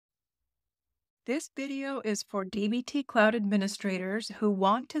This video is for DBT Cloud administrators who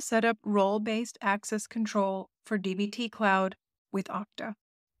want to set up role-based access control for DBT Cloud with Okta.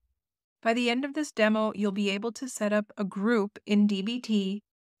 By the end of this demo, you'll be able to set up a group in DBT,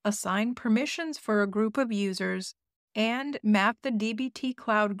 assign permissions for a group of users, and map the DBT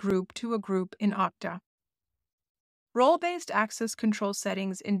Cloud group to a group in Okta. Role-based access control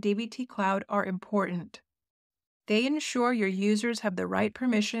settings in DBT Cloud are important. They ensure your users have the right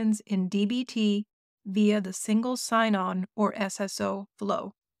permissions in DBT via the single sign-on or SSO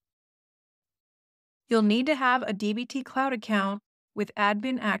flow. You'll need to have a DBT Cloud account with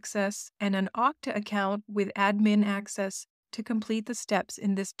admin access and an Okta account with admin access to complete the steps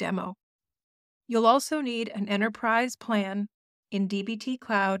in this demo. You'll also need an enterprise plan in DBT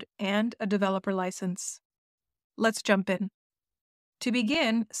Cloud and a developer license. Let's jump in. To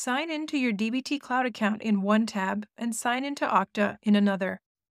begin, sign into your DBT Cloud account in one tab and sign into Okta in another.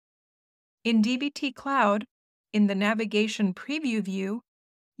 In DBT Cloud, in the Navigation Preview view,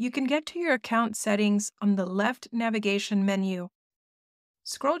 you can get to your account settings on the left navigation menu.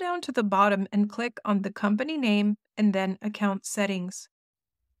 Scroll down to the bottom and click on the company name and then Account Settings.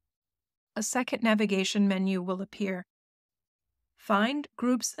 A second navigation menu will appear. Find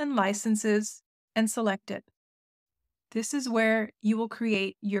Groups and Licenses and select it. This is where you will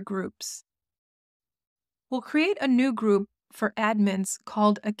create your groups. We'll create a new group for admins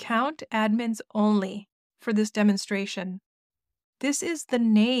called Account Admins Only for this demonstration. This is the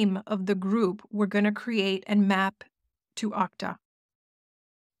name of the group we're going to create and map to Okta.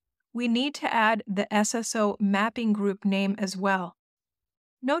 We need to add the SSO mapping group name as well.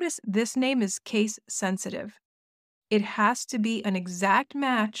 Notice this name is case sensitive. It has to be an exact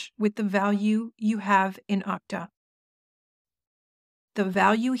match with the value you have in Okta. The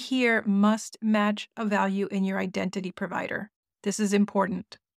value here must match a value in your identity provider. This is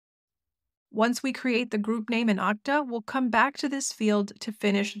important. Once we create the group name in Okta, we'll come back to this field to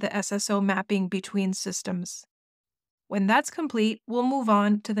finish the SSO mapping between systems. When that's complete, we'll move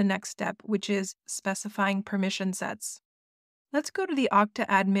on to the next step, which is specifying permission sets. Let's go to the Okta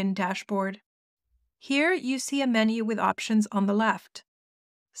admin dashboard. Here you see a menu with options on the left.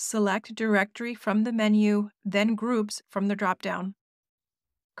 Select Directory from the menu, then Groups from the dropdown.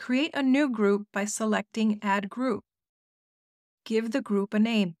 Create a new group by selecting Add Group. Give the group a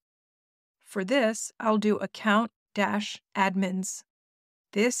name. For this, I'll do Account-Admins.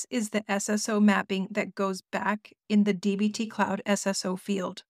 This is the SSO mapping that goes back in the DBT Cloud SSO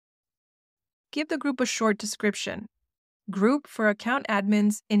field. Give the group a short description. Group for account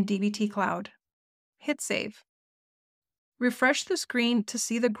admins in DBT Cloud. Hit Save. Refresh the screen to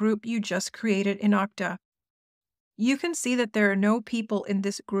see the group you just created in Okta. You can see that there are no people in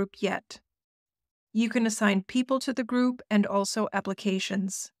this group yet. You can assign people to the group and also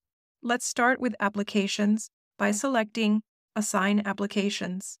applications. Let's start with applications by selecting Assign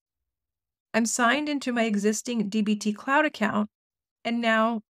Applications. I'm signed into my existing DBT Cloud account, and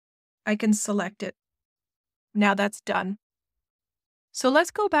now I can select it. Now that's done. So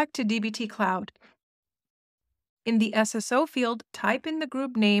let's go back to DBT Cloud. In the SSO field, type in the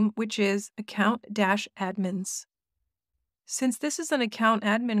group name, which is Account-Admins. Since this is an account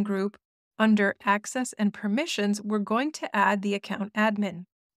admin group, under Access and Permissions, we're going to add the account admin.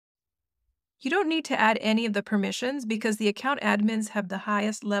 You don't need to add any of the permissions because the account admins have the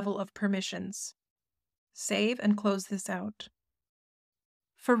highest level of permissions. Save and close this out.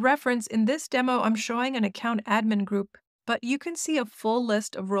 For reference, in this demo, I'm showing an account admin group, but you can see a full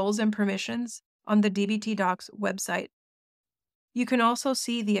list of roles and permissions on the DBT Docs website. You can also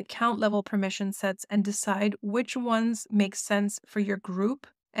see the account level permission sets and decide which ones make sense for your group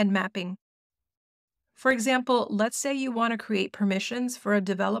and mapping. For example, let's say you want to create permissions for a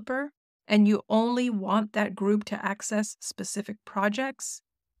developer and you only want that group to access specific projects.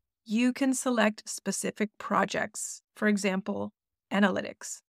 You can select specific projects, for example,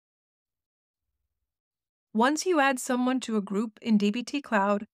 analytics. Once you add someone to a group in DBT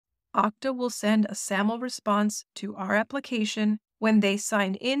Cloud, Okta will send a SAML response to our application when they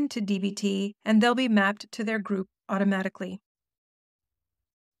sign in to DBT, and they'll be mapped to their group automatically.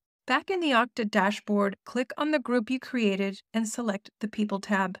 Back in the Okta dashboard, click on the group you created and select the People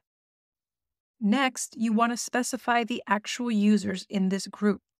tab. Next, you want to specify the actual users in this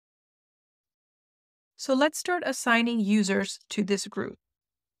group. So let's start assigning users to this group.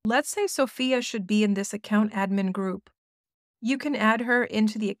 Let's say Sophia should be in this account admin group. You can add her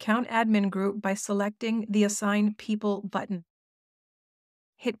into the account admin group by selecting the Assign People button.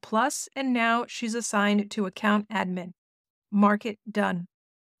 Hit plus, and now she's assigned to account admin. Mark it Done.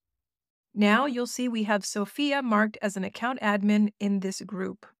 Now you'll see we have Sophia marked as an account admin in this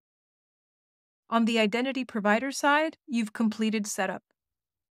group. On the identity provider side, you've completed setup.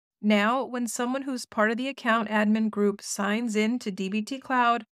 Now, when someone who's part of the account admin group signs in to dbt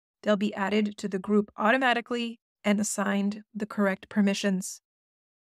Cloud, they'll be added to the group automatically and assigned the correct permissions.